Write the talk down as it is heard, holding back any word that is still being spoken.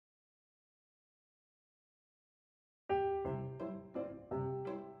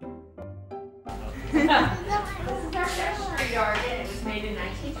This is our first street organ. It was made in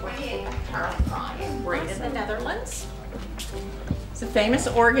 1928 by Karl Franz, born in the Netherlands. He's a famous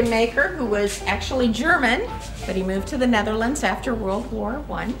organ maker who was actually German, but he moved to the Netherlands after World War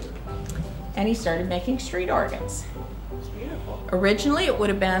I, and he started making street organs. Originally, it would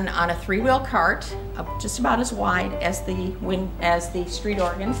have been on a three-wheel cart, just about as wide as the street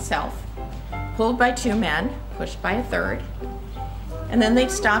organ itself, pulled by two men, pushed by a third. And then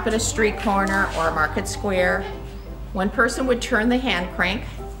they'd stop at a street corner or a market square. One person would turn the hand crank,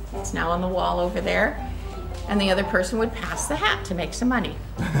 it's now on the wall over there, and the other person would pass the hat to make some money.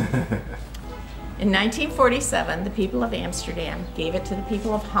 In 1947, the people of Amsterdam gave it to the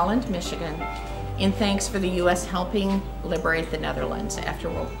people of Holland, Michigan, in thanks for the U.S. helping liberate the Netherlands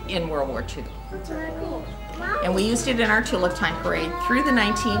in World War II. That's really cool. And we used it in our Tulip Time Parade through the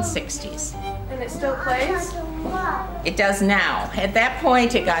 1960s. And it still plays? It does now. At that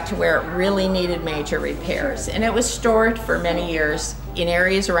point, it got to where it really needed major repairs. And it was stored for many years in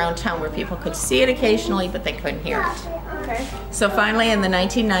areas around town where people could see it occasionally, but they couldn't hear it. Okay. So finally, in the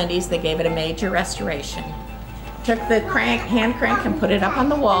 1990s, they gave it a major restoration. Took the hand crank and put it up on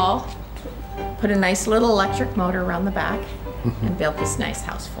the wall, put a nice little electric motor around the back, and built this nice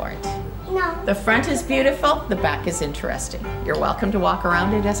house for it. No. The front is beautiful, the back is interesting. You're welcome to walk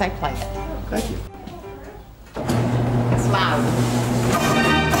around it as I play it. Thank you. It's loud.